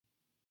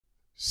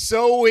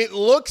So it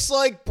looks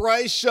like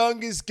Bryce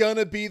Young is going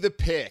to be the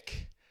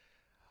pick.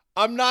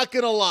 I'm not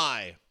going to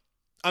lie.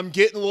 I'm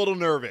getting a little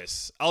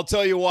nervous. I'll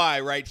tell you why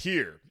right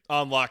here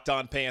on Locked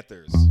On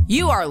Panthers.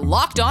 You are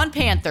Locked On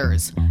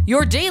Panthers,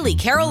 your daily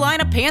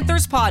Carolina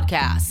Panthers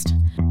podcast.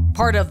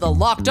 Part of the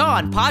Locked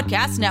On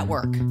Podcast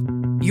Network.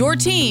 Your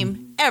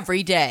team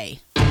every day.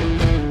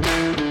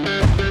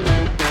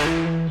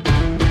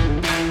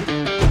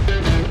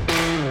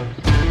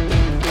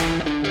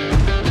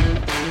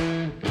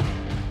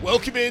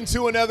 Welcome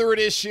into another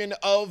edition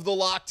of the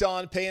Locked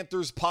On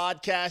Panthers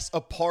podcast, a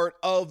part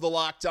of the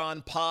Locked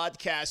On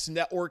Podcast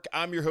Network.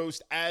 I'm your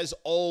host, as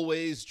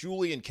always,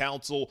 Julian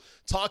Council,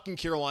 talking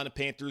Carolina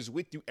Panthers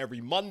with you every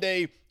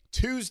Monday,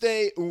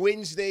 Tuesday,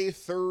 Wednesday,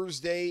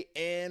 Thursday,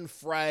 and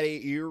Friday.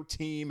 Your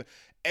team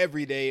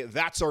every day.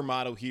 That's our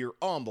motto here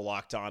on the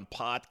Locked On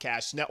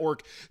Podcast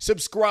Network.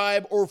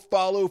 Subscribe or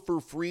follow for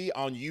free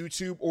on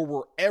YouTube or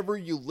wherever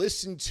you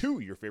listen to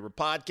your favorite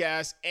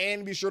podcast.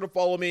 And be sure to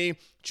follow me,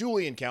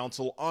 Julian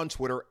Council, on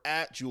Twitter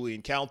at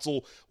Julian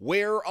Council,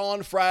 where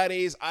on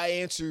Fridays I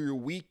answer your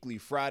weekly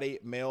Friday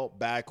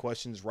mailbag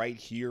questions right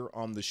here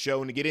on the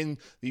show. And to get in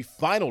the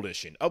final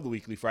edition of the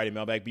weekly Friday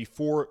mailbag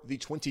before the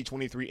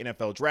 2023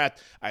 NFL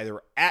Draft, either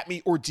at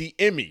me or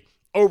DM me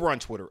over on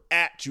Twitter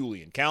at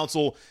Julian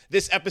Council.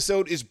 This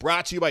episode is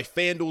brought to you by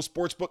FanDuel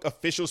Sportsbook,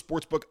 official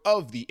sportsbook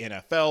of the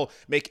NFL.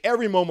 Make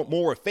every moment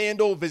more at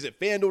FanDuel. Visit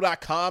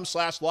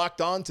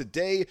FanDuel.com/lockedon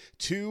today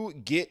to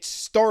get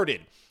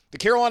started. The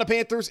Carolina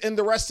Panthers and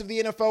the rest of the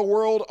NFL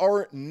world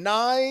are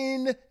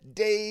 9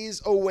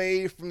 days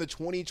away from the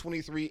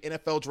 2023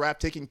 NFL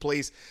Draft taking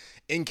place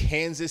in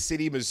Kansas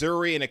City,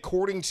 Missouri. And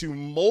according to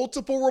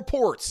multiple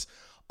reports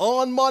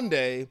on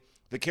Monday,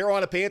 the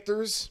Carolina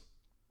Panthers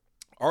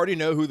already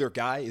know who their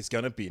guy is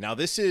going to be. Now,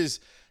 this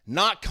is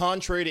not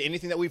contrary to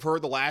anything that we've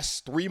heard the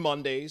last 3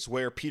 Mondays,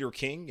 where Peter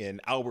King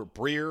and Albert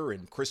Breer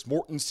and Chris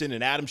Mortensen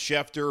and Adam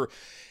Schefter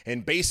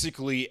and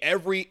basically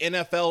every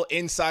NFL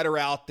insider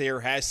out there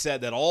has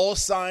said that all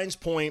signs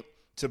point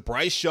to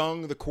Bryce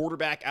Young, the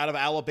quarterback out of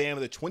Alabama,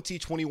 the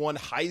 2021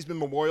 Heisman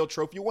Memorial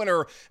Trophy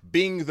winner,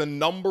 being the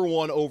number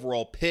 1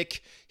 overall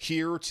pick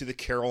here to the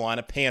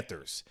Carolina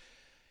Panthers.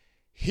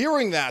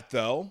 Hearing that,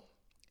 though,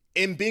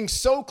 and being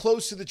so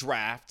close to the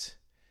draft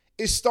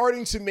is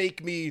starting to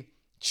make me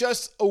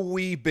just a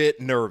wee bit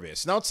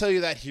nervous. And I'll tell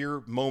you that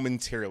here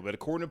momentarily. But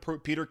according to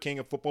Peter King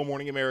of Football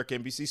Morning America,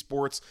 NBC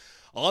Sports,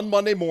 on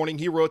Monday morning,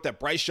 he wrote that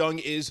Bryce Young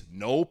is,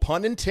 no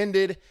pun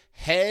intended,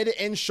 head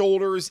and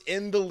shoulders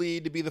in the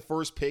lead to be the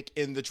first pick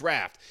in the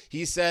draft.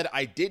 He said,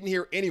 "I didn't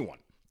hear anyone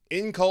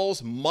in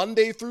calls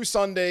Monday through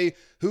Sunday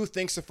who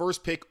thinks the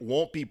first pick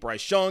won't be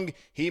Bryce Young.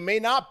 He may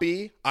not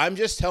be. I'm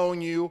just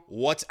telling you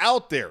what's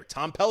out there."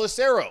 Tom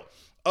Pelissero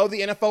of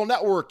the NFL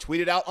Network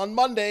tweeted out on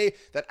Monday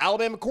that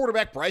Alabama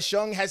quarterback Bryce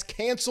Young has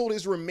canceled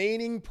his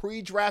remaining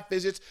pre-draft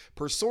visits.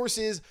 Per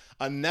sources,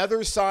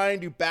 another sign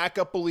to back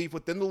up belief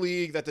within the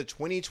league that the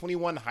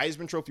 2021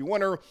 Heisman Trophy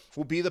winner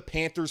will be the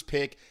Panthers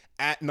pick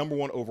at number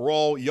 1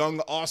 overall.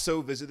 Young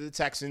also visited the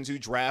Texans, who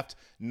draft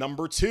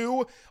number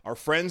 2. Our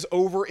friends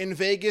over in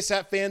Vegas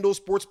at FanDuel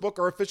Sportsbook,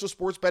 our official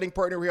sports betting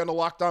partner here on the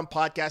Locked On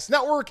Podcast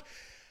Network,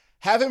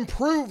 have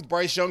improved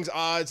Bryce Young's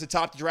odds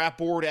atop the draft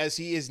board, as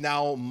he is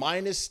now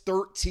minus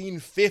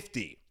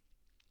 1350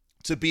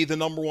 to be the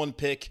number 1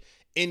 pick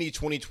in the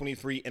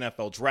 2023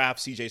 NFL Draft.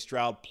 CJ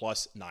Stroud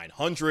plus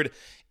 900,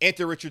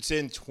 Anthony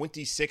Richardson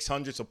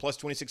 2600, so plus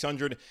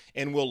 2600,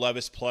 and Will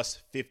Levis plus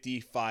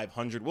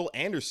 5500. Will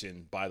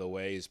Anderson, by the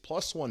way, is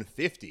plus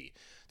 150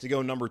 to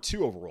go number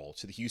 2 overall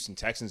to the Houston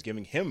Texans,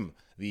 giving him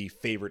the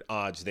favorite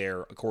odds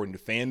there according to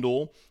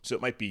FanDuel. So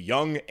it might be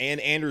Young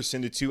and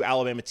Anderson, the 2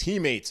 Alabama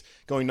teammates,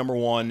 going number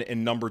 1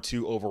 and number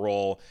 2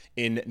 overall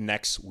in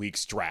next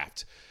week's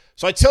draft.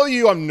 So I tell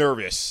you, I'm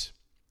nervous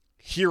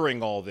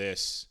hearing all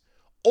this,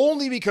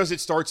 only because it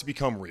starts to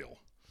become real.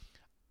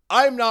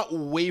 I'm not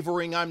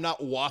wavering, I'm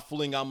not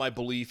waffling on my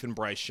belief in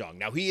Bryce Young.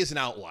 Now, he is an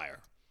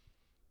outlier.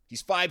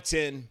 He's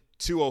 5'10",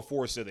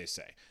 204, so they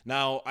say.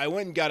 Now, I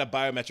went and got a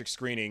biometric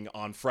screening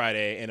on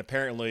Friday, and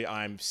apparently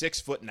I'm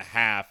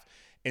 6'1"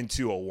 and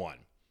 201.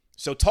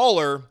 So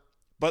taller,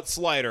 but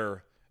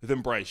slighter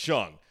than Bryce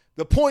Young.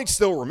 The point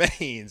still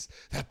remains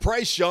that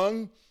Bryce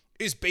Young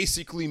is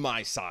basically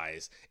my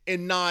size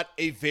and not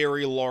a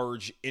very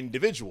large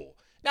individual.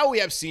 Now, we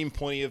have seen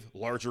plenty of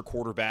larger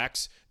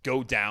quarterbacks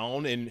go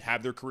down and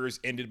have their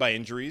careers ended by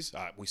injuries.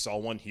 We saw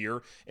one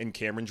here in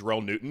Cameron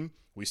Jarrell Newton.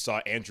 We saw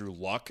Andrew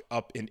Luck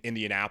up in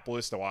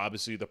Indianapolis, though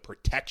obviously the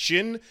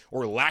protection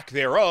or lack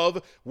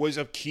thereof was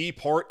a key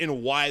part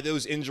in why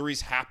those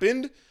injuries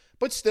happened.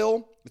 But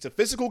still, it's a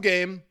physical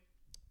game.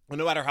 And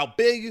no matter how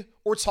big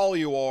or tall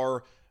you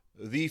are,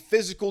 the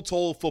physical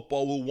toll of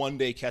football will one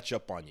day catch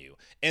up on you.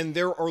 And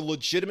there are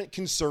legitimate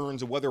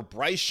concerns of whether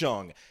Bryce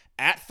Young,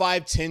 at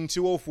 5'10",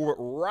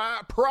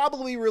 204,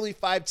 probably really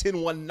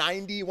 5'10",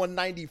 190,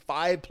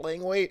 195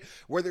 playing weight,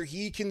 whether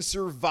he can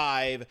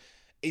survive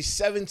a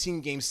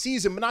 17-game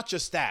season. But not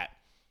just that.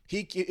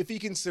 If he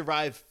can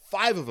survive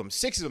 5 of them,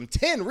 6 of them,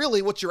 10,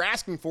 really what you're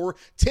asking for,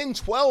 10,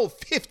 12,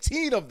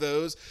 15 of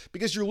those,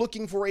 because you're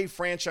looking for a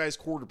franchise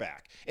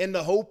quarterback. And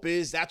the hope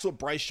is that's what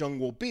Bryce Young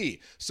will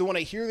be. So when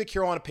I hear the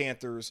Carolina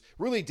Panthers,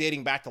 really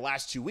dating back the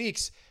last 2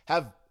 weeks,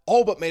 have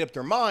all but made up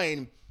their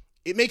mind,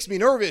 it makes me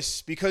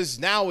nervous because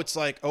now it's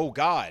like, oh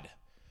God,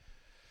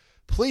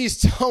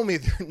 please tell me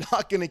they're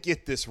not going to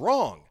get this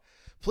wrong.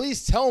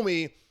 Please tell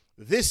me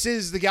this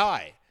is the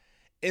guy.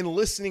 In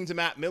listening to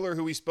Matt Miller,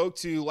 who we spoke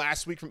to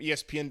last week from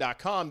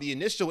ESPN.com, the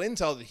initial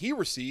intel that he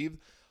received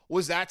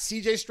was that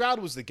CJ Stroud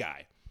was the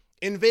guy.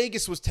 And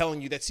Vegas was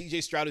telling you that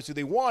CJ Stroud is who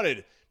they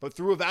wanted. But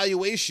through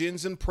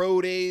evaluations and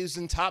pro days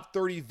and top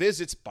 30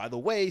 visits, by the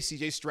way,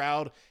 CJ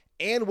Stroud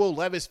and Will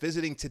Levis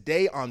visiting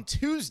today on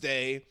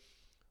Tuesday,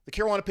 the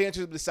Carolina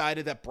Panthers have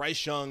decided that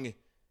Bryce Young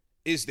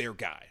is their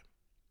guy.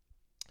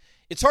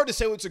 It's hard to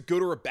say what's a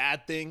good or a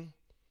bad thing.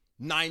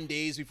 9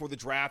 days before the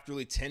draft,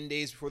 really 10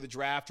 days before the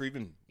draft, or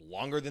even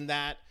longer than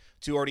that,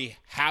 to already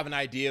have an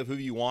idea of who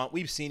you want.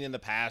 We've seen in the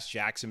past,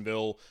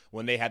 Jacksonville,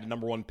 when they had the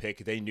number 1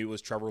 pick, they knew it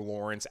was Trevor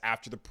Lawrence.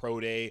 After the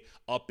pro day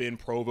up in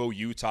Provo,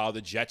 Utah,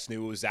 the Jets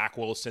knew it was Zach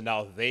Wilson.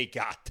 Now, they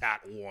got that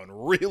one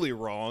really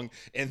wrong,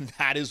 and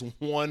that is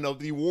one of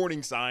the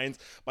warning signs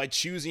by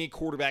choosing a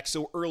quarterback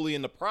so early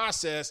in the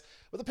process.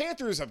 But the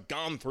Panthers have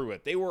gone through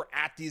it. They were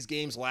at these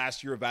games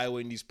last year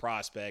evaluating these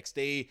prospects.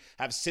 They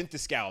have sent the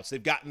scouts.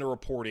 They've gotten the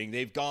reporting.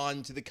 They've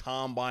gone to the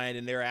combine,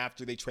 and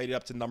thereafter they traded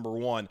up to number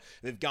 1.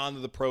 They've gone to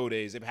the pro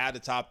days. They've had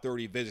the top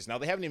 30 visits. Now,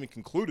 they haven't even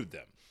concluded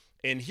them.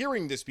 And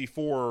hearing this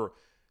before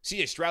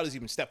C.J. Stroud has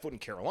even stepped foot in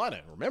Carolina,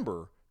 and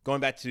remember, going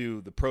back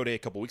to the pro day a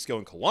couple weeks ago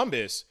in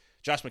Columbus,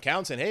 Josh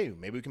McCown said, hey,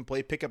 maybe we can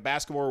play pickup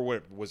basketball, or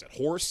what was it,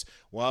 horse?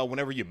 Well,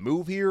 whenever you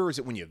move here, or is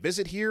it when you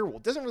visit here? Well,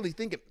 it doesn't really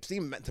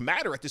seem to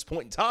matter at this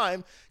point in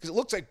time because it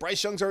looks like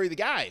Bryce Young's already the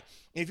guy.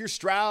 And if you're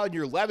Stroud and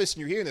you're Levis and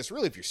you're hearing this,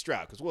 really if you're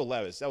Stroud, because Will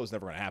Levis, that was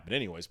never going to happen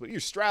anyways, but you're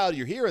Stroud,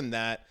 you're hearing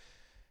that,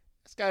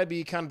 it's got to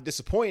be kind of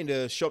disappointing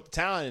to show up to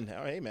town and,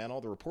 oh, hey, man,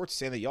 all the reports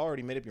saying that y'all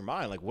already made up your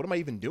mind. Like, what am I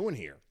even doing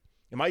here?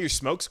 Am I your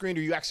smokescreen, or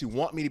you actually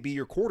want me to be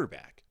your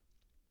quarterback?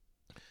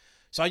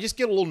 So I just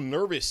get a little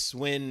nervous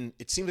when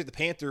it seems like the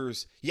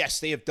Panthers, yes,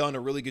 they have done a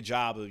really good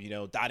job of,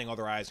 dotting all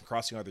their I's and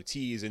crossing all their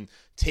T's and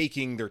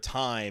taking their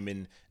time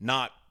and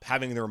not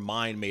having their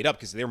mind made up,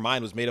 because their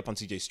mind was made up on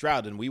CJ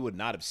Stroud, and we would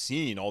not have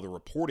seen all the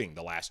reporting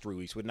the last 3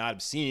 weeks, would not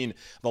have seen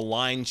the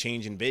line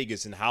change in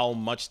Vegas and how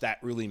much that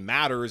really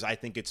matters. I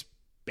think it's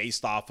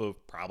based off of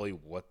probably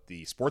what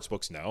the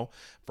sportsbooks know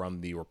from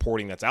the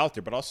reporting that's out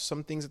there, but also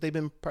some things that they've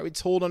been probably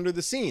told under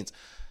the scenes.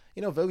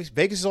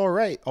 Vegas is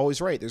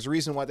always right. There's a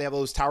reason why they have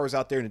those towers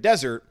out there in the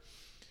desert.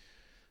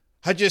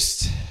 I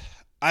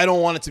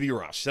don't want it to be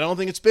rushed. I don't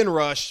think it's been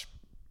rushed,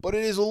 but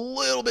it is a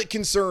little bit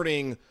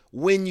concerning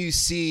when you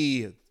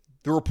see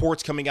the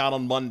reports coming out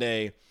on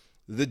Monday,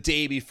 the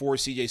day before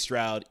CJ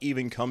Stroud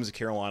even comes to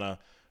Carolina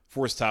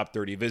for his top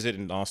 30 visit,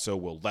 and also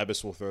Will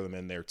Levis will throw them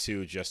in there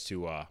too, just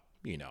to,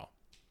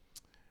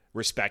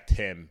 respect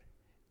him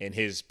and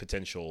his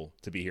potential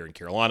to be here in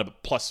Carolina,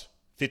 but plus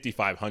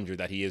 5,500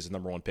 that he is the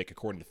number 1 pick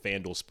according to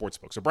FanDuel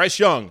Sportsbook. So Bryce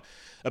Young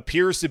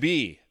appears to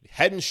be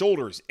head and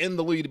shoulders in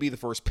the league to be the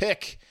first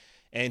pick,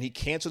 and he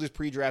canceled his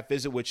pre-draft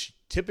visit, which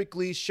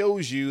typically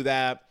shows you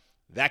that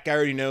guy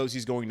already knows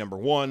he's going number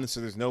 1, so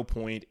there's no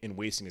point in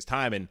wasting his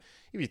time. And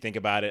if you think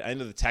about it, I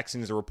know the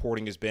Texans, the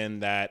reporting has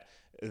been that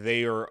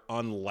they are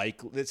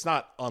unlikely. It's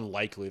not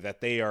unlikely that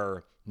they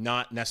are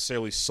not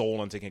necessarily sold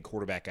on taking a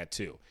quarterback at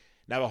 2.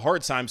 Now, I have a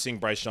hard time seeing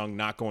Bryce Young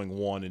not going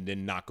 1 and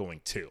then not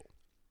going 2.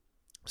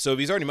 So if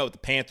he's already met with the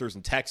Panthers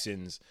and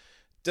Texans,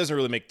 it doesn't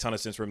really make a ton of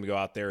sense for him to go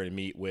out there and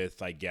meet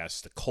with, I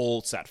guess, the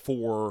Colts at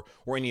 4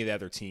 or any of the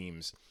other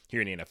teams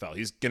here in the NFL.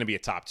 He's going to be a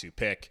top 2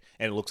 pick,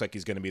 and it looks like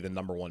he's going to be the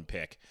number 1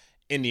 pick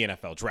in the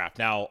NFL draft.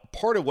 Now,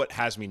 part of what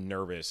has me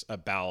nervous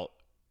about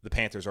the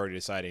Panthers already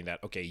deciding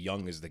that, okay,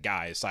 Young is the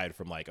guy, aside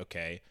from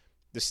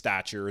the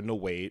stature and the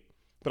weight,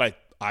 but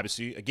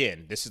obviously,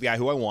 again, this is the guy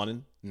who I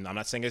wanted, and I'm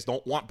not saying I just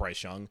don't want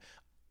Bryce Young.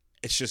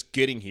 It's just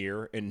getting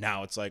here, and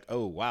now it's like,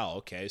 oh, wow,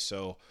 okay,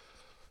 so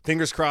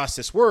fingers crossed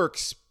this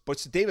works, but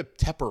it's the David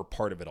Tepper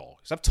part of it all.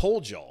 Because I've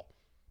told y'all,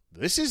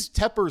 this is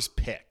Tepper's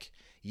pick.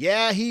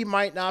 Yeah, he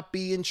might not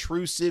be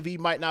intrusive. He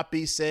might not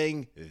be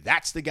saying,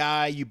 that's the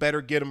guy, you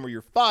better get him or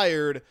you're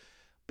fired.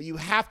 But you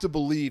have to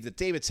believe that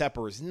David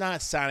Tepper is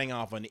not signing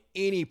off on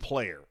any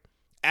player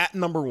at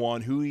number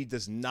 1 who he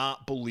does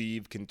not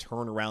believe can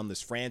turn around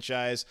this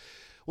franchise.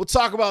 We'll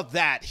talk about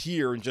that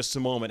here in just a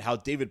moment, how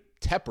David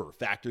Tepper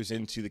factors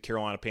into the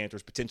Carolina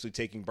Panthers potentially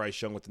taking Bryce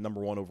Young with the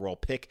number 1 overall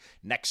pick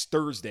next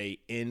Thursday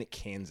in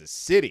Kansas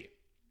City.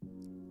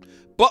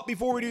 But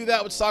before we do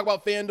that, let's talk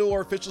about FanDuel,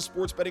 our official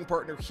sports betting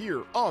partner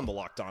here on the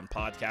Locked On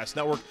Podcast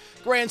Network.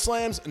 Grand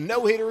slams,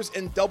 no-hitters,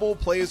 and double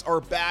plays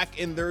are back,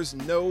 and there's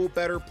no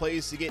better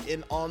place to get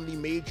in on the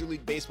Major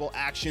League Baseball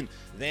action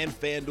than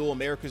FanDuel,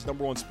 America's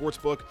 #1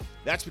 sportsbook.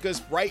 That's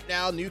because right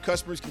now, new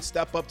customers can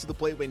step up to the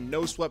plate with a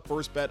no-sweat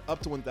first bet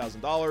up to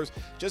 $1,000.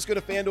 Just go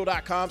to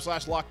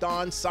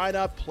FanDuel.com/lockedon, sign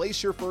up,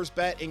 place your first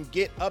bet, and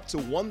get up to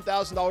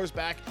 $1,000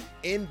 back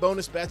in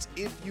bonus bets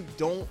if you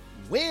don't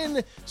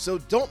win. So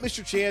don't miss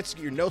your chance to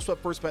get your no-sweat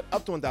first bet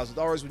up to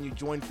 $1,000 when you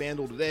join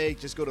FanDuel today.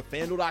 Just go to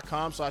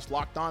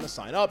FanDuel.com/lockedon to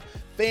sign up.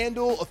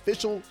 FanDuel,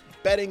 official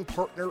betting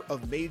partner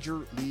of Major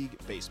League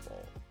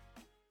Baseball.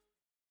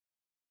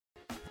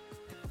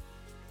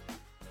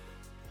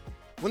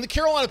 When the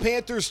Carolina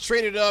Panthers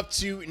traded up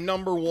to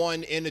number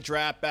 1 in the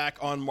draft back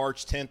on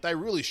March 10th, I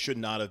really should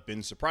not have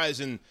been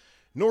surprised, and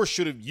nor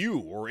should have you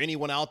or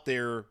anyone out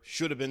there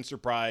should have been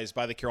surprised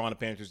by the Carolina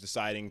Panthers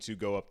deciding to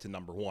go up to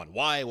number 1.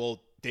 Why?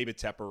 Well, David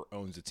Tepper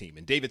owns the team,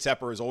 and David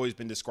Tepper has always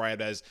been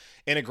described as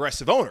an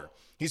aggressive owner.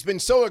 He's been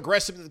so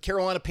aggressive that the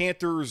Carolina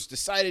Panthers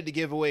decided to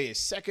give away a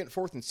 2nd,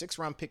 4th, and 6th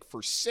round pick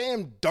for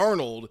Sam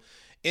Darnold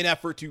in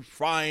effort to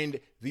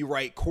find the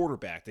right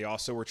quarterback. They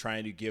also were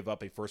trying to give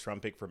up a 1st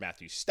round pick for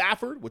Matthew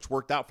Stafford, which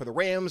worked out for the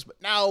Rams, but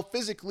now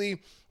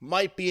physically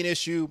might be an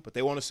issue, but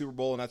they won a Super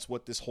Bowl, and that's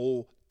what this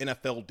whole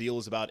NFL deal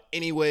is about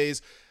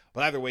anyways.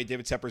 But either way,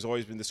 David Tepper's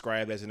always been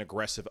described as an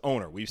aggressive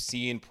owner. We've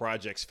seen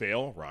projects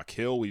fail. Rock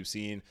Hill, we've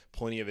seen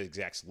plenty of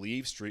execs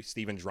leave.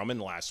 Stephen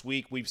Drummond last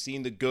week. We've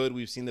seen the good,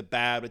 we've seen the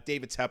bad. But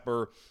David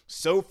Tepper,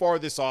 so far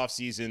this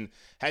offseason,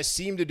 has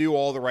seemed to do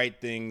all the right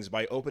things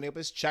by opening up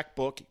his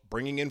checkbook,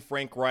 bringing in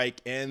Frank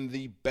Reich and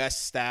the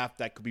best staff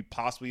that could be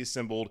possibly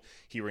assembled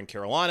here in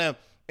Carolina,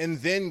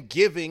 and then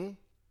giving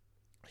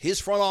his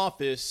front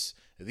office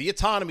the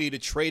autonomy to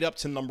trade up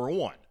to number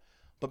 1.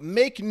 But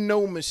make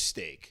no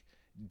mistake,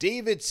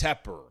 David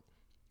Tepper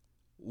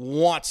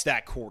wants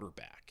that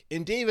quarterback.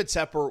 And David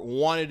Tepper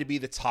wanted to be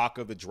the talk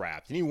of the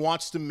draft. And he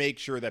wants to make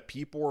sure that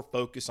people are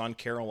focused on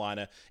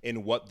Carolina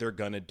and what they're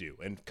going to do.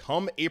 And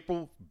come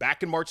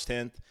back in March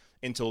 10th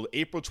until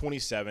April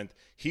 27th,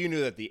 he knew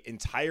that the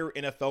entire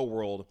NFL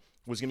world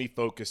was going to be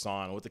focused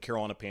on what the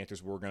Carolina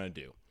Panthers were going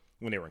to do.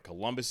 When they were in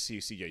Columbus to see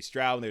C.J.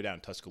 Stroud, when they were down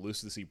in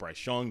Tuscaloosa to see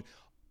Bryce Young,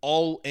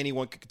 all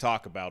anyone could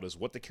talk about is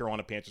what the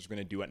Carolina Panthers are going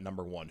to do at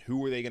number 1.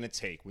 Who are they going to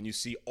take? When you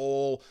see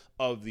all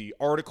of the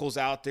articles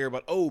out there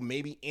about,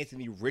 maybe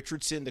Anthony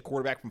Richardson, the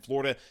quarterback from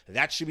Florida,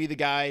 that should be the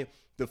guy.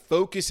 The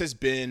focus has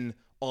been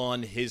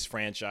on his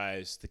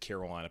franchise, the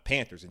Carolina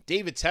Panthers. And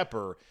David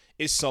Tepper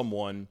is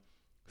someone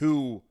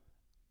who,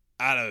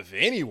 out of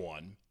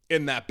anyone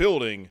in that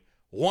building,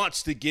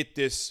 wants to get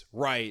this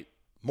right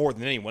more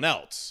than anyone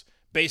else,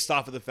 based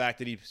off of the fact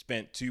that he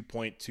spent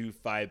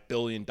 $2.25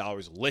 billion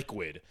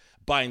liquid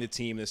buying the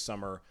team this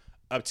summer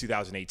of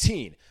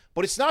 2018.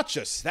 But it's not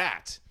just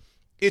that.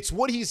 It's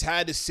what he's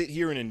had to sit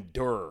here and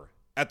endure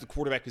at the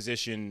quarterback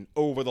position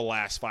over the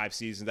last 5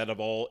 seasons that have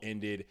all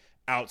ended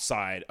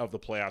outside of the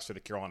playoffs for the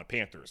Carolina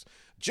Panthers.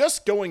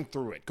 Just going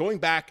through it, going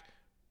back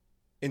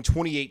in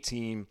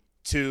 2018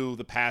 to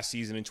the past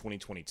season in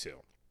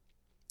 2022.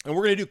 And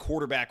we're going to do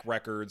quarterback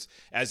records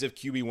as if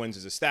QB wins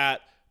is a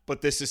stat,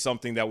 but this is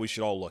something that we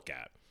should all look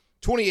at.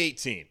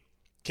 2018,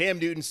 Cam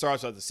Newton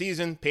starts out the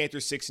season,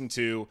 Panthers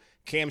 6-2.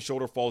 Cam's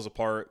shoulder falls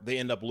apart. They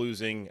end up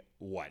losing,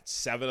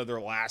 7 of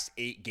their last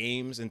 8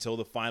 games until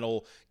the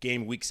final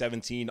game, week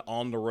 17,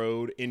 on the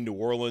road in New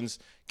Orleans.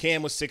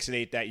 Cam was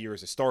 6-8 that year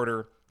as a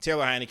starter.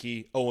 Taylor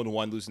Heineke,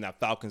 0-1, losing that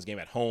Falcons game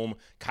at home.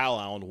 Kyle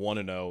Allen,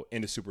 1-0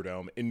 in the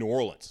Superdome in New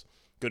Orleans.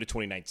 Go to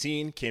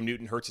 2019, Cam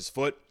Newton hurts his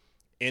foot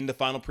in the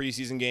final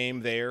preseason game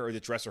there, or the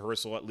dress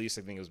rehearsal at least.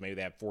 I think it was maybe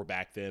they had 4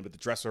 back then, but the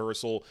dress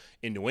rehearsal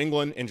in New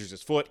England, injures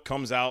his foot,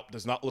 comes out,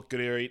 does not look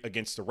good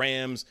against the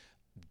Rams,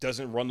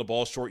 doesn't run the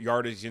ball short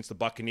yardage against the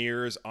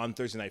Buccaneers on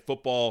Thursday Night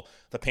Football.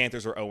 The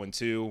Panthers are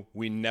 0-2.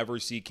 We never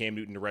see Cam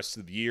Newton the rest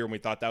of the year, and we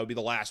thought that would be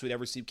the last we'd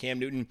ever see Cam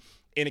Newton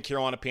in a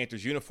Carolina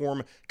Panthers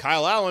uniform.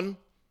 Kyle Allen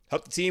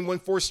helped the team win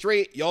 4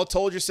 straight. Y'all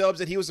told yourselves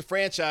that he was a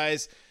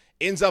franchise.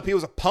 Ends up he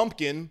was a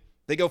pumpkin.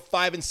 They go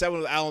 5-7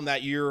 with Allen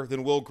that year.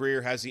 Then Will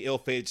Grier has the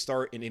ill-fated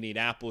start in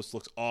Indianapolis.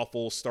 Looks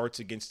awful. Starts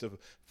against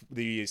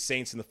the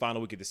Saints in the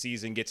final week of the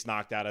season. Gets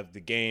knocked out of the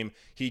game.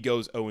 He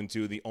goes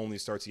 0-2. The only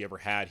starts he ever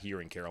had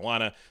here in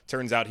Carolina.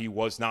 Turns out he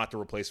was not the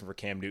replacement for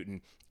Cam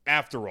Newton.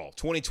 After all,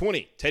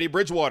 2020, Teddy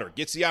Bridgewater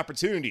gets the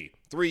opportunity.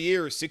 3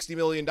 years, $60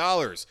 million.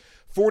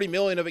 $40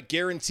 million of it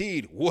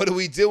guaranteed. What are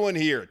we doing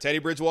here? Teddy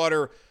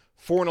Bridgewater,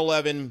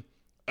 4-11,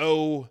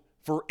 0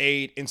 for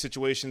 8 in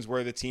situations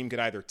where the team could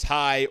either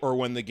tie or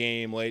win the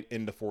game late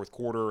in the fourth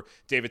quarter.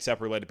 David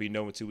Tepper let it be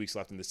known with 2 weeks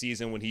left in the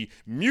season when he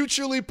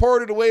mutually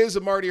parted ways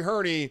with Marty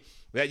Herney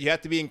that you have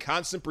to be in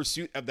constant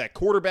pursuit of that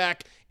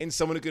quarterback and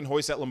someone who can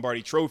hoist that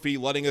Lombardi trophy,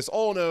 letting us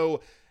all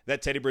know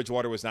that Teddy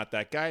Bridgewater was not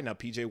that guy. Now,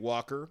 P.J.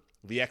 Walker,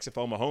 the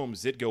XFL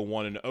Mahomes, did go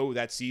 1-0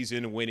 that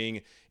season,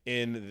 winning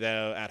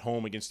at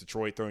home against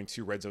Detroit, throwing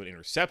 2 red zone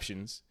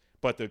interceptions.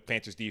 but the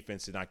Panthers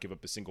defense did not give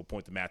up a single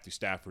point to Matthew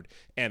Stafford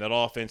and that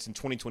offense in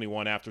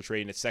 2021 after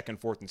trading a second,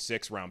 fourth, and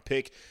sixth round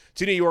pick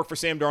to New York for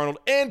Sam Darnold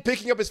and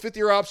picking up his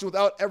fifth-year option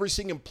without ever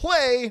seeing him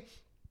play.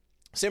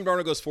 Sam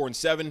Darnold goes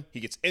 4-7. He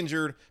gets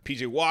injured.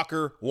 PJ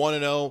Walker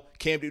 1-0.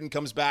 Cam Newton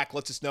comes back,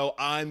 lets us know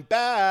I'm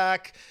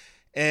back.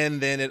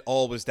 And then it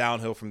all was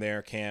downhill from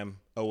there. Cam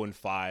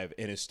 0-5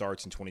 in his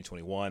starts in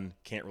 2021.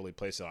 Can't really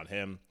place it on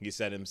him. He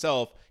said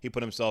himself, he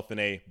put himself in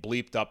a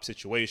bleeped up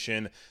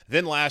situation.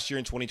 Then last year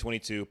in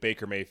 2022,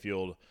 Baker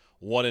Mayfield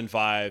 1-5,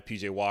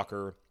 PJ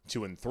Walker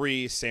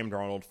 2-3, Sam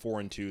Darnold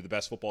 4-2, the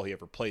best football he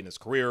ever played in his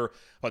career.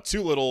 But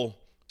too little,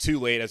 too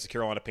late as the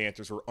Carolina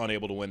Panthers were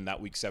unable to win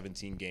that Week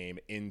 17 game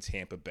in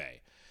Tampa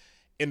Bay.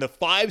 In the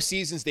 5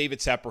 seasons David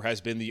Tepper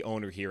has been the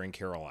owner here in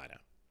Carolina,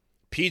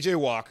 PJ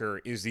Walker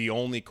is the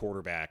only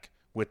quarterback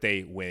with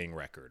a winning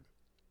record,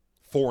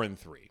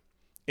 4-3.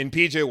 And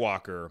PJ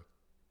Walker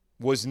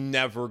was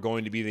never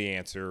going to be the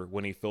answer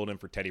when he filled in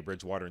for Teddy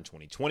Bridgewater in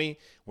 2020,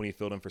 when he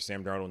filled in for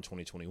Sam Darnold in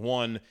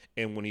 2021,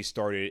 and when he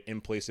started in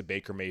place of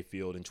Baker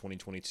Mayfield in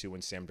 2022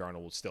 when Sam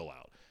Darnold was still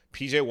out.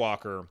 PJ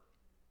Walker,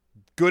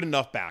 good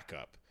enough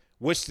backup.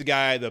 Wish the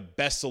guy the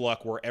best of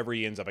luck wherever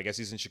he ends up. I guess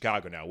he's in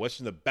Chicago now.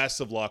 Wish him the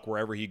best of luck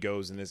wherever he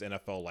goes in his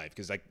NFL life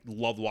because I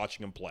love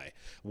watching him play.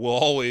 We'll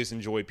always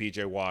enjoy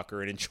PJ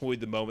Walker and enjoyed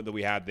the moment that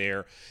we had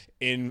there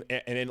in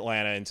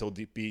Atlanta until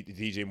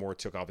DJ Moore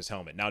took off his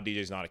helmet. Now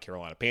DJ's not a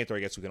Carolina Panther. I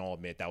guess we can all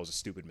admit that was a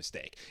stupid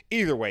mistake.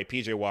 Either way,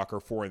 PJ Walker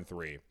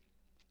 4-3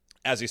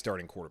 as a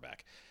starting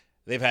quarterback.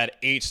 They've had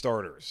 8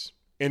 starters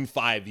in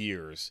 5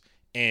 years,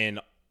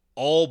 and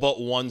all but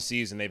one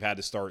season they've had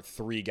to start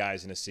 3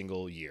 guys in a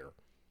single year.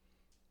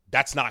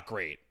 That's not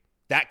great.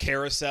 That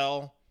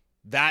carousel,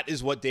 that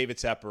is what David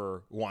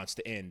Tepper wants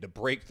to end, to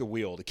break the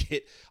wheel, to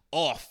get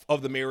off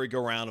of the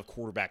merry-go-round of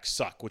quarterback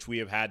suck, which we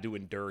have had to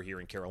endure here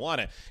in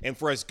Carolina. And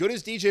for as good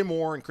as DJ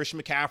Moore and Christian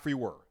McCaffrey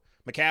were,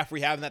 McCaffrey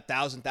having that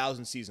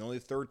 1,000 season, only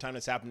the 3rd time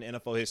that's happened in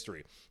NFL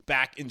history,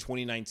 back in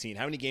 2019.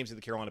 How many games did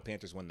the Carolina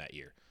Panthers win that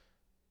year?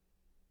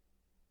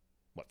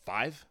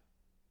 5?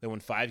 They won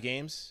 5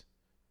 games?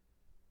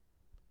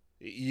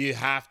 You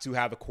have to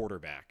have a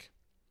quarterback.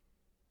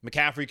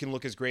 McCaffrey can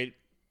look as great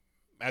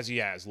as he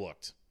has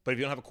looked, but if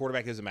you don't have a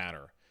quarterback, it doesn't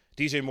matter.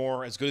 DJ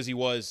Moore, as good as he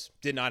was,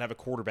 did not have a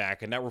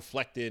quarterback, and that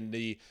reflected in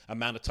the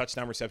amount of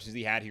touchdown receptions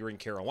he had here in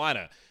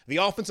Carolina. The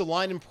offensive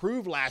line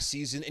improved last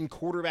season, and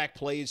quarterback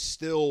play is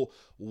still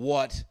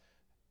what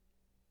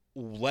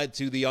led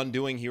to the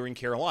undoing here in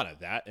Carolina.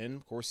 That, and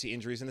of course, the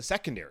injuries in the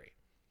secondary.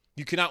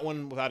 You cannot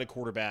win without a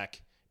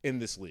quarterback in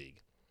this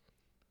league.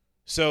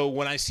 So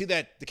when I see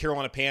that the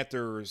Carolina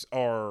Panthers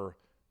are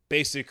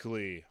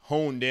basically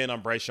honed in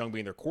on Bryce Young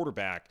being their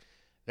quarterback,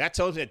 that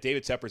tells me that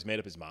David Tepper's made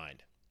up his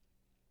mind.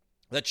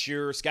 That's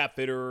your Scott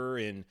Fitter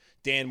and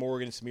Dan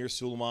Morgan, Samir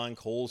Suleiman,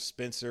 Cole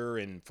Spencer,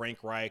 and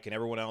Frank Reich, and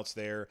everyone else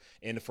there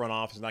in the front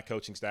office and that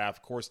coaching staff.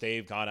 Of course,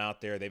 they've gone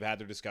out there. They've had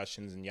their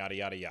discussions and yada,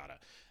 yada, yada.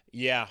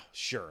 Yeah,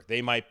 sure.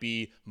 They might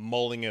be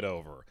mulling it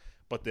over.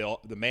 But the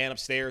man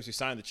upstairs who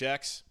signed the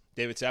checks,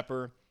 David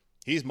Tepper,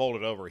 he's mulled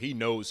it over. He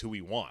knows who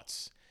he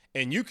wants.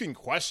 And you can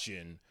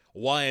question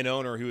why an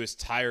owner who is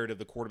tired of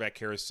the quarterback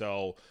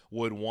carousel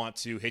would want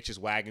to hitch his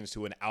wagons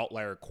to an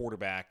outlier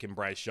quarterback in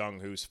Bryce Young,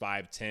 who's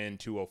 5'10",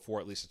 204,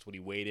 at least that's what he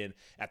weighed in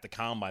at the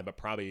combine, but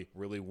probably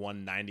really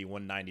 190,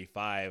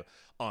 195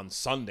 on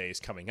Sundays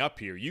coming up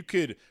here. You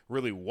could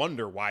really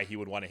wonder why he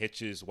would want to hitch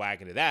his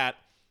wagon to that.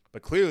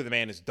 But clearly the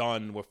man is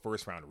done with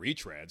first-round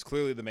retreads.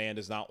 Clearly the man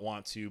does not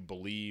want to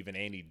believe in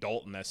Andy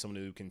Dalton as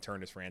someone who can turn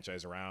his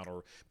franchise around,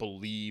 or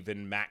believe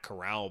in Matt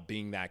Corral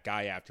being that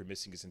guy after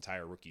missing his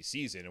entire rookie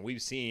season. And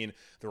we've seen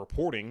the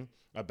reporting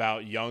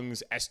about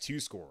Young's S2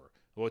 score,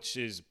 which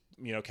is,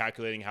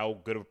 calculating how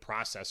good of a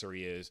processor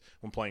he is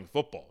when playing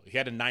football. He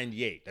had a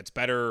 98. That's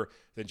better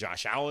than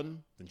Josh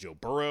Allen, than Joe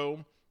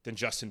Burrow, than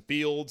Justin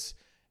Fields.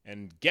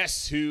 And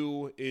guess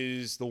who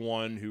is the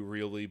one who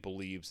really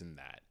believes in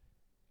that?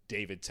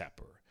 David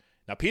Tepper.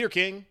 Now, Peter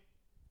King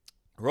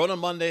wrote on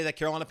Monday that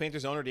Carolina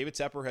Panthers owner David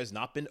Tepper has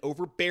not been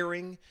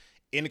overbearing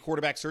in the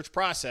quarterback search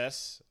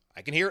process.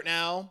 I can hear it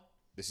now.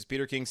 This is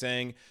Peter King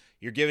saying,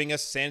 "You're giving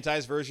us a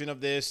sanitized version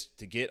of this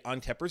to get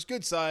on Tepper's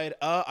good side.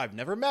 I've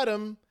never met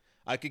him.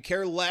 I could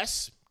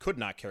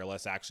not care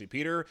less, actually,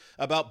 Peter,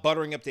 about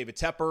buttering up David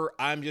Tepper.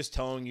 I'm just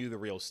telling you the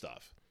real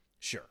stuff."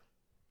 Sure.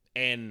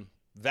 And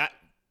that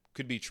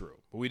could be true.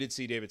 But we did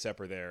see David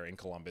Tepper there in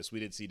Columbus. We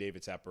did see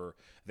David Tepper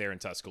there in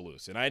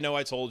Tuscaloosa. And I know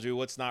I told you,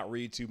 let's not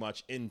read too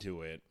much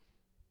into it.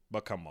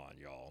 But come on,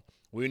 y'all.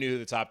 We knew who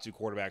the top 2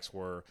 quarterbacks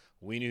were.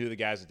 We knew who the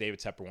guys that David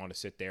Tepper wanted to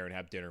sit there and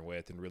have dinner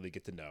with and really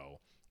get to know.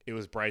 It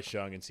was Bryce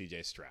Young and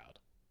CJ Stroud.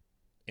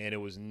 And it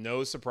was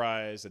no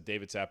surprise that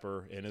David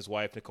Tepper and his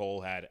wife,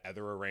 Nicole, had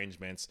other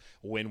arrangements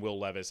when Will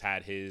Levis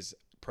had his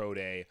pro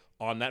day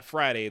on that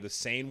Friday, the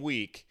same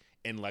week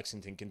in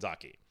Lexington,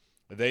 Kentucky.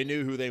 They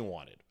knew who they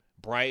wanted.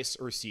 Bryce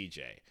or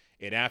CJ.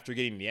 And after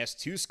getting the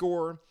S2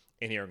 score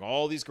and hearing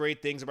all these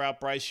great things about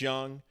Bryce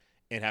Young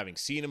and having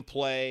seen him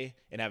play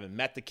and having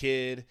met the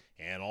kid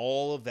and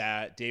all of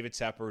that, David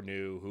Tepper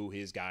knew who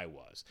his guy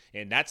was.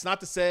 And that's not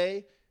to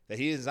say that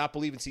he does not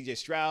believe in C.J.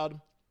 Stroud,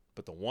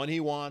 but the one he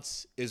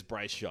wants is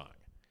Bryce Young.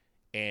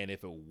 And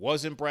if it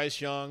wasn't Bryce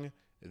Young,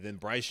 then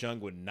Bryce Young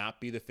would not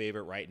be the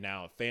favorite right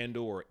now at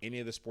FanDuel or any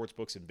of the sports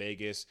books in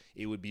Vegas.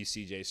 It would be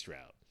C.J.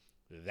 Stroud.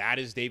 That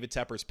is David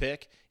Tepper's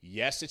pick.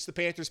 Yes, it's the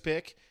Panthers'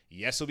 pick.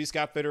 Yes, it'll be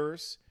Scott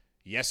Fitter's.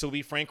 Yes, it'll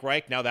be Frank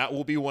Reich. Now, that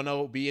will be one that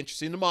will be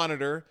interesting to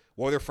monitor,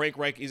 whether Frank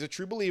Reich is a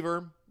true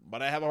believer,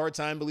 but I have a hard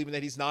time believing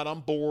that he's not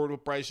on board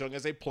with Bryce Young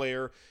as a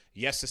player.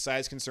 Yes, the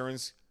size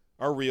concerns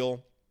are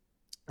real,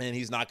 and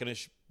he's not going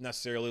to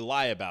necessarily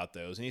lie about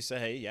those. And he said,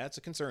 hey, yeah, it's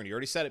a concern. He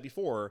already said it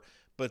before,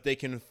 but they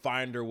can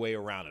find their way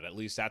around it. At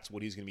least that's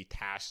what he's going to be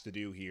tasked to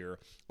do here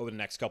over the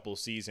next couple of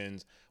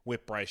seasons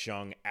with Bryce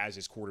Young as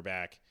his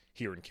quarterback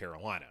here in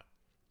Carolina.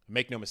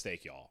 Make no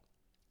mistake, y'all.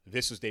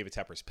 This was David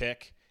Tepper's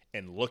pick,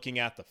 and looking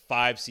at the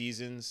 5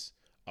 seasons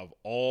of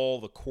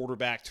all the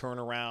quarterback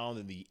turnaround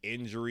and the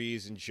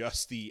injuries and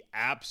just the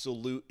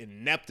absolute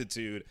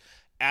ineptitude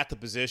at the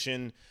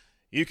position,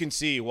 you can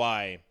see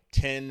why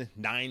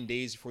 9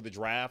 days before the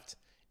draft,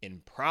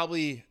 and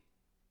probably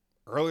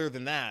earlier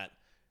than that,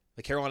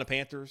 the Carolina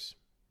Panthers,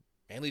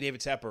 mainly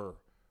David Tepper,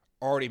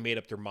 already made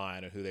up their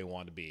mind on who they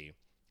want to be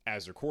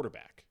as their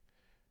quarterback.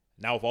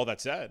 Now, with all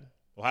that said,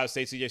 Ohio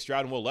State C.J.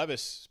 Stroud and Will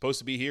Levis supposed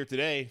to be here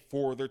today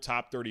for their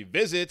top 30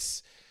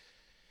 visits.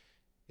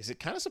 Is it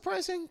kind of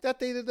surprising that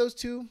they did those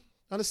two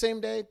on the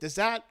same day? Does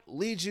that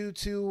lead you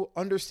to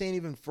understand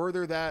even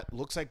further that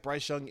looks like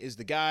Bryce Young is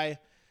the guy?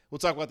 We'll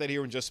talk about that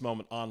here in just a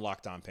moment on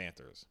Locked On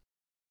Panthers.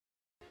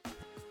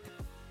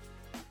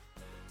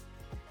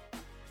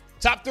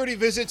 Top 30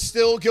 visits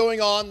still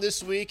going on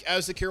this week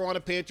as the Carolina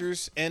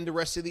Panthers and the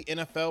rest of the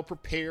NFL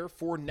prepare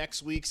for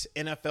next week's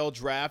NFL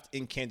draft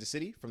in Kansas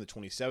City from the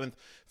 27th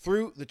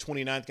through the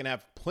 29th. Going to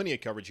have plenty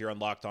of coverage here on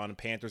Locked On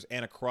Panthers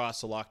and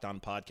across the Locked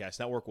On Podcast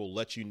Network. We'll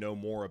let you know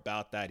more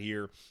about that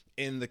here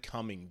in the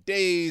coming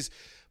days.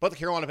 But the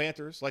Carolina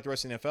Panthers, like the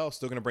rest of the NFL,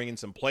 still going to bring in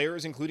some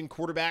players, including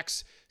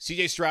quarterbacks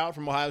C.J. Stroud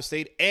from Ohio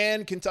State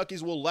and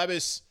Kentucky's Will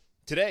Levis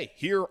today,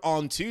 here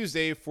on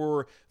Tuesday,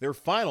 for their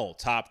final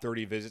top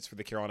 30 visits for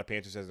the Carolina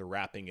Panthers as they're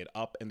wrapping it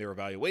up in their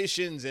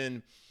evaluations.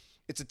 And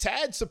it's a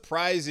tad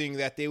surprising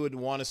that they would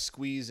want to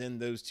squeeze in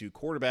those two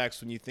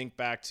quarterbacks when you think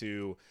back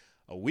to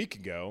a week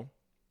ago.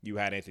 You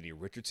had Anthony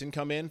Richardson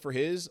come in for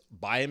his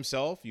by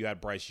himself. You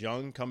had Bryce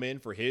Young come in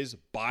for his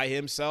by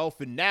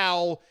himself. And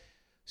now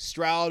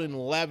Stroud and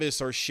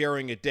Levis are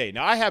sharing a day.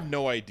 Now, I have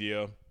no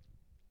idea.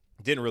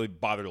 Didn't really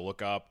bother to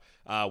look up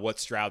what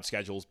Stroud's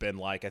schedule's been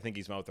like. I think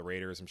he's met with the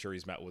Raiders. I'm sure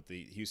he's met with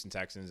the Houston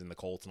Texans and the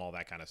Colts and all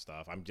that kind of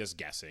stuff. I'm just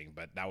guessing,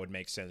 but that would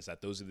make sense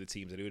that those are the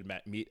teams that he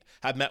would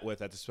have met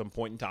with at some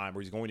point in time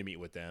where he's going to meet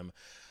with them.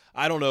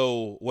 I don't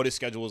know what his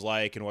schedule was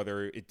like and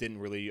whether it didn't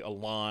really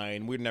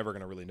align. We're never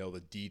going to really know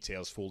the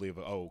details fully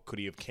of, could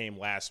he have came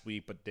last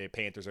week, but the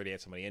Panthers already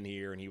had somebody in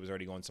here and he was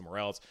already going somewhere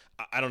else.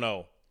 I don't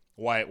know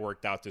why it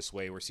worked out this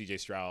way where C.J.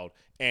 Stroud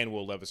and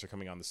Will Levis are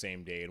coming on the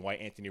same day and why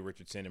Anthony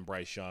Richardson and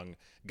Bryce Young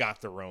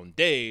got their own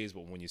days.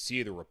 But when you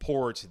see the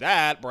reports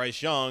that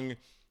Bryce Young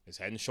is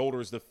head and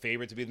shoulders the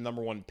favorite to be the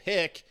number 1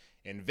 pick,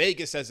 and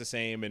Vegas says the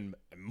same, and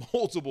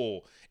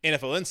multiple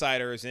NFL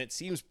insiders, and it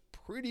seems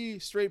pretty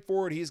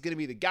straightforward he's going to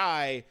be the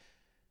guy,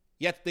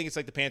 you have to think it's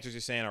like the Panthers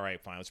are saying, all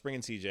right, fine, let's bring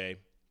in CJ.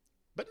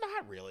 But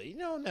not really.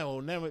 No,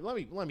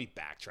 let me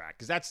backtrack,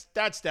 because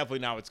that's definitely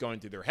not what's going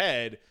through their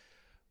head.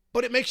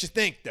 But it makes you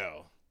think,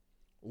 though.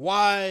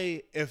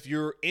 Why, if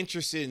you're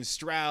interested in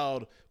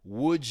Stroud,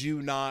 would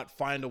you not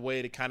find a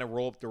way to kind of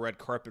roll up the red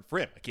carpet for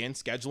him? Again,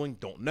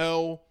 scheduling, don't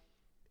know.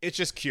 It's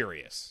just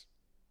curious.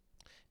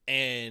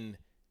 And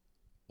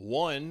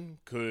one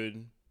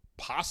could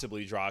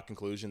possibly draw a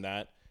conclusion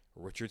that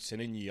Richardson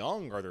and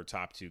Young are their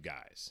top 2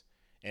 guys.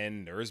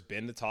 And there's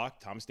been the talk,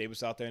 Thomas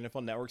Davis out there in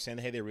NFL Network saying,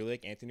 hey, they really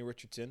like Anthony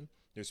Richardson.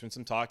 There's been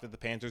some talk that the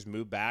Panthers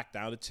move back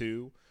down to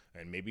 2.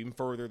 And maybe even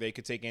further, they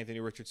could take Anthony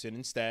Richardson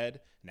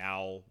instead.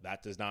 Now,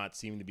 that does not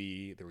seem to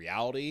be the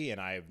reality,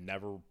 and I've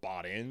never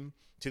bought in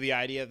to the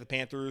idea that the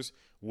Panthers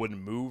would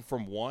move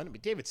from 1.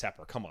 But David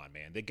Tepper, come on,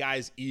 man. The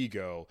guy's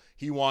ego,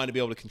 he wanted to be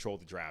able to control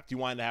the draft. He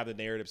wanted to have the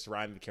narrative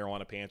surrounding the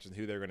Carolina Panthers and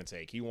who they're going to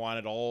take. He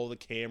wanted all the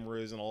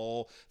cameras and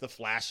all the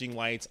flashing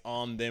lights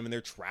on them and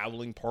their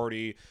traveling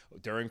party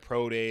during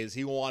pro days.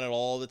 He wanted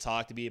all the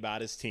talk to be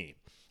about his team.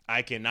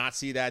 I cannot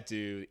see that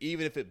dude,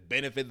 even if it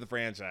benefited the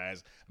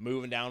franchise,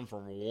 moving down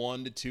from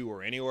 1 to 2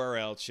 or anywhere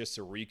else just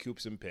to recoup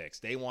some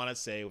picks. They want to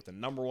say with the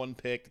number 1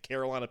 pick, the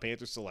Carolina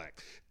Panthers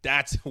select.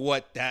 That's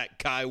what that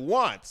guy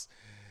wants.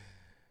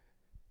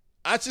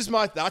 That's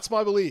my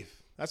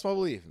belief. That's my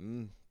belief.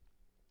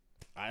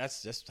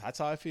 That's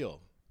how I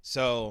feel.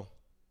 So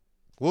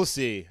we'll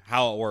see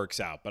how it works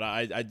out. But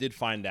I did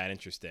find that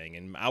interesting.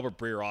 And Albert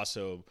Breer,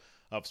 also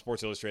of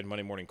Sports Illustrated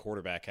Monday Morning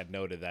Quarterback, had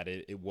noted that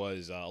it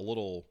was a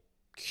little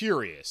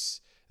curious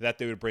that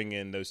they would bring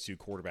in those 2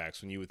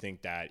 quarterbacks when you would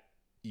think that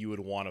you would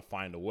want to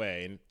find a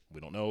way, and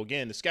we don't know,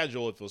 again, the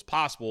schedule, if it was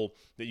possible,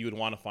 that you would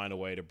want to find a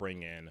way to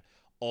bring in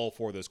all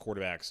 4 of those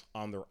quarterbacks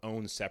on their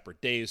own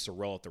separate days to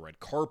roll out the red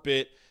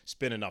carpet,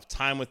 spend enough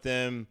time with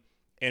them,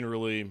 and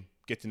really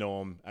get to know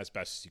them as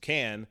best as you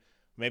can.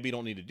 Maybe you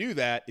don't need to do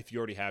that if you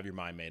already have your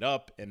mind made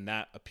up, and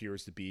that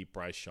appears to be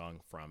Bryce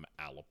Young from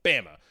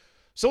Alabama.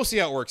 So we'll see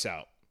how it works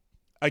out.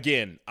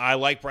 Again, I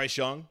like Bryce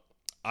Young.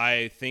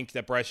 I think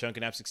that Bryce Young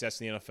can have success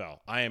in the NFL.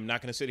 I am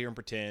not going to sit here and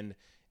pretend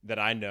that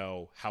I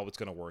know how it's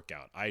going to work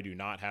out. I do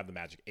not have the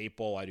magic 8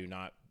 ball. I'm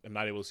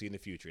not able to see in the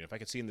future. And if I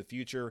could see in the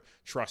future,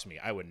 trust me,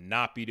 I would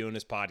not be doing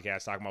this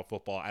podcast talking about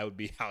football. I would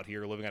be out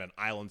here living on an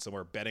island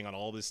somewhere betting on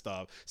all this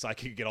stuff so I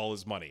could get all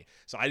this money.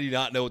 So I do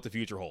not know what the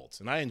future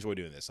holds. And I enjoy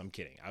doing this. I'm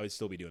kidding. I would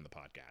still be doing the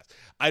podcast.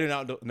 I do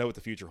not know what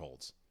the future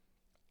holds.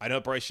 I know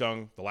Bryce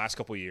Young, the last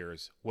couple of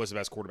years, was the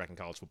best quarterback in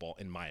college football,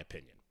 in my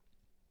opinion.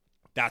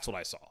 That's what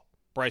I saw.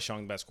 Bryce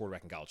Young, the best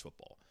quarterback in college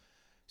football.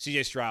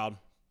 C.J. Stroud,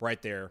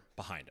 right there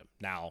behind him.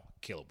 Now,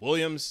 Caleb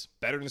Williams,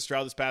 better than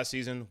Stroud this past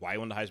season. Why he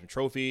won the Heisman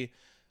Trophy.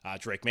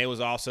 Drake May was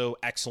also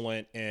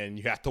excellent, and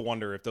you have to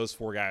wonder if those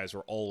 4 guys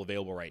are all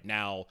available right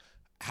now,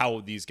 how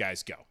would these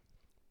guys go?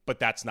 But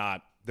that's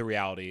not the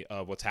reality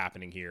of what's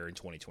happening here in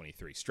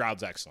 2023.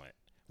 Stroud's excellent,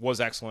 was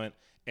excellent,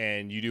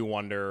 and you do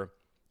wonder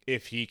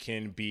if he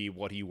can be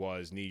what he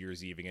was New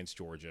Year's Eve against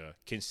Georgia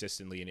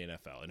consistently in the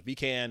NFL. And if he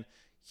can,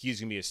 he's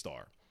going to be a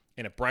star.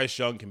 And if Bryce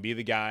Young can be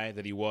the guy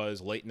that he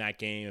was late in that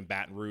game in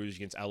Baton Rouge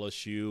against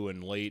LSU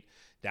and late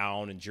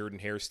down in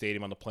Jordan-Hare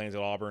Stadium on the Plains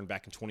at Auburn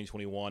back in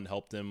 2021,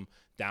 helped them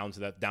down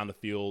the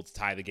field to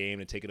tie the game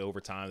and take it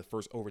overtime, the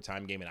first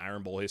overtime game in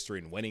Iron Bowl history,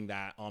 and winning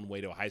that on the way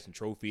to a Heisman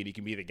Trophy. And he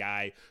can be the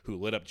guy who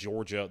lit up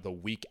Georgia the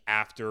week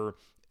after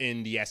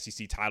in the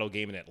SEC title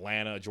game in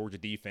Atlanta, a Georgia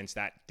defense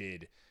that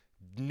did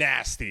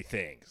nasty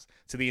things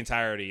to the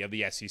entirety of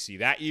the SEC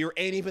that year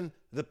and even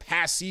the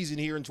past season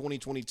here in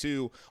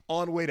 2022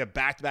 on the way to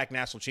back-to-back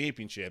national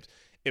championships.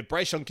 If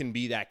Bryce Young can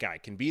be that guy,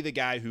 can be the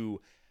guy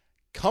who,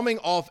 coming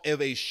off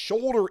of a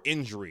shoulder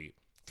injury,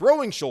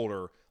 throwing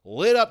shoulder,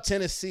 lit up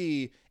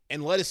Tennessee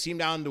and led his team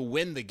down to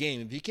win the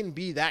game. If he can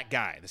be that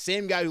guy, the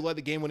same guy who led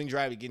the game-winning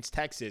drive against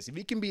Texas, if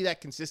he can be that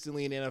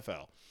consistently in the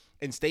NFL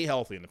and stay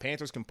healthy and the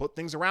Panthers can put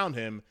things around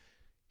him,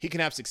 he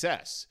can have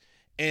success.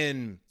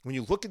 And when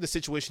you look at the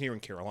situation here in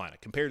Carolina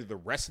compared to the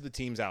rest of the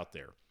teams out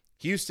there,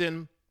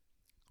 Houston,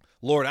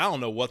 Lord, I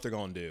don't know what they're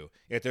going to do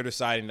if they're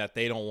deciding that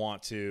they don't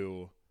want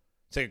to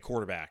take a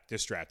quarterback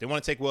this draft. They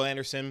want to take Will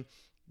Anderson.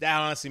 That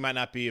honestly might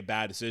not be a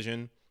bad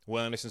decision. Will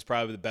Anderson's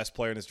probably the best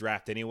player in this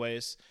draft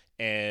anyways,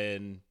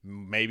 and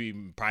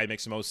probably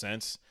makes the most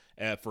sense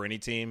for any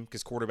team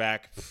because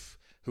quarterback,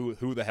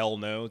 who the hell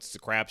knows? It's a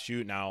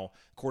crapshoot. Now,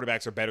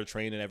 quarterbacks are better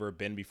trained than ever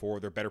been before.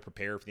 They're better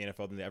prepared for the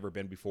NFL than they've ever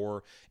been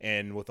before.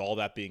 And with all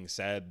that being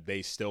said,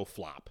 they still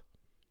flop.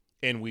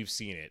 And we've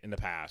seen it in the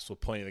past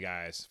with plenty of the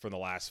guys from the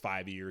last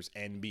 5 years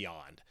and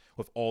beyond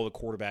with all the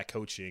quarterback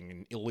coaching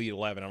and Elite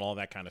 11 and all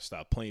that kind of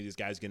stuff. Plenty of these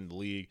guys get in the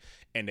league,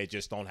 and they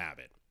just don't have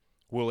it.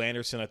 Will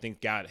Anderson, I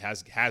think,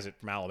 has it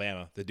from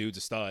Alabama. The dude's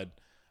a stud.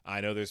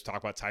 I know there's talk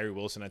about Tyree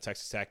Wilson at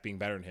Texas Tech being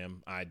better than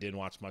him. I didn't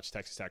watch much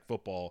Texas Tech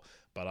football,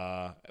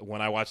 but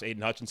when I watched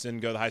Aiden Hutchinson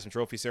go to the Heisman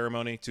Trophy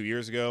ceremony 2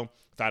 years ago,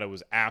 I thought it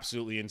was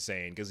absolutely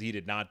insane because he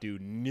did not do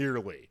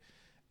nearly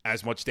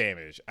as much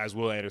damage as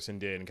Will Anderson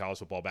did in college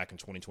football back in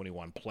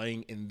 2021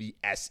 playing in the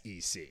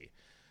SEC.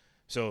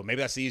 So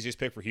maybe that's the easiest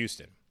pick for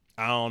Houston.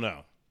 I don't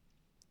know.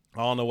 I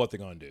don't know what they're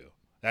going to do.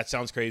 That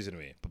sounds crazy to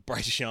me. But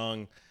Bryce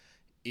Young,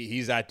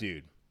 he's that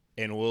dude.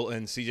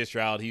 And C.J.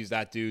 Stroud, he's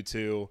that dude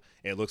too.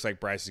 It looks like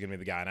Bryce is going to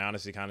be the guy. And I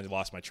honestly kind of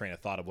lost my train of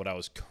thought of what I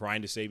was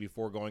trying to say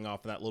before going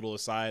off in that little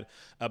aside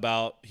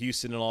about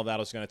Houston and all that. I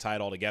was going to tie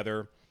it all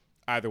together.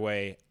 Either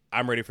way,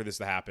 I'm ready for this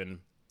to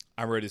happen.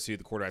 I'm ready to see who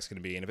the quarterback's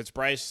going to be. And if it's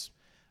Bryce,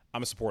 I'm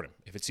going to support him.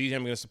 If it's CJ,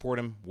 I'm going to support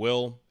him.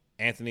 Will,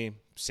 Anthony,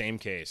 same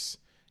case.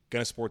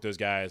 Going to support those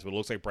guys. But it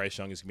looks like Bryce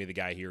Young is going to be the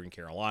guy here in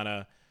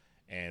Carolina.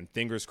 And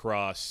fingers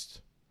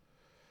crossed,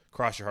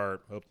 cross your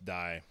heart, hope to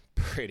die.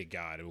 Pray to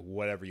God,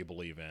 whatever you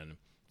believe in,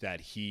 that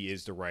he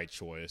is the right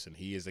choice and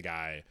he is the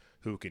guy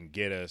who can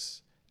get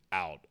us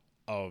out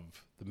of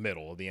the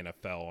middle of the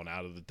NFL and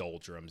out of the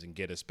doldrums and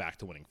get us back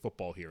to winning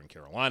football here in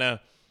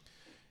Carolina.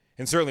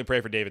 And certainly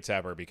pray for David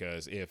Tepper,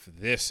 because if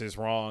this is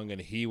wrong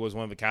and he was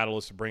one of the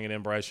catalysts to bringing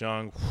in Bryce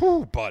Young,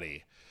 whew,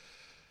 buddy,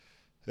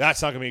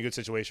 that's not going to be a good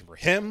situation for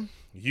him,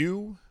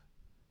 you,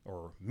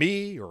 or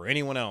me, or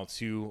anyone else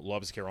who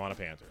loves the Carolina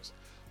Panthers.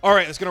 All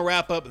right, that's going to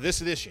wrap up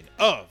this edition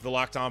of the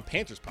Locked On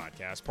Panthers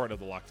podcast, part of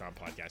the Locked On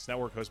Podcast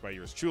Network, hosted by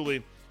yours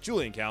truly,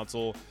 Julian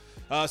Council.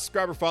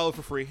 Subscribe or follow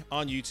for free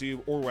on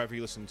YouTube or wherever you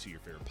listen to your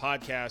favorite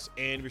podcast.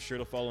 And be sure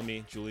to follow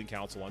me, Julian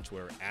Council, on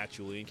Twitter,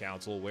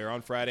 @JulianCouncil, where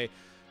on Friday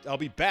I'll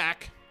be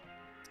back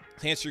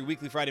to answer your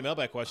weekly Friday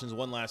mailbag questions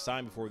one last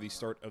time before the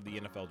start of the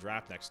NFL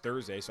draft next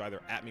Thursday. So either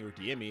at me or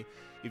DM me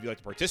if you'd like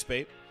to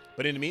participate.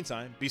 But in the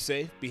meantime, be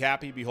safe, be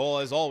happy, be whole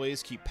as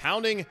always. Keep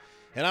pounding.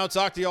 And I'll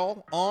talk to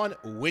y'all on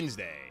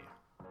Wednesday.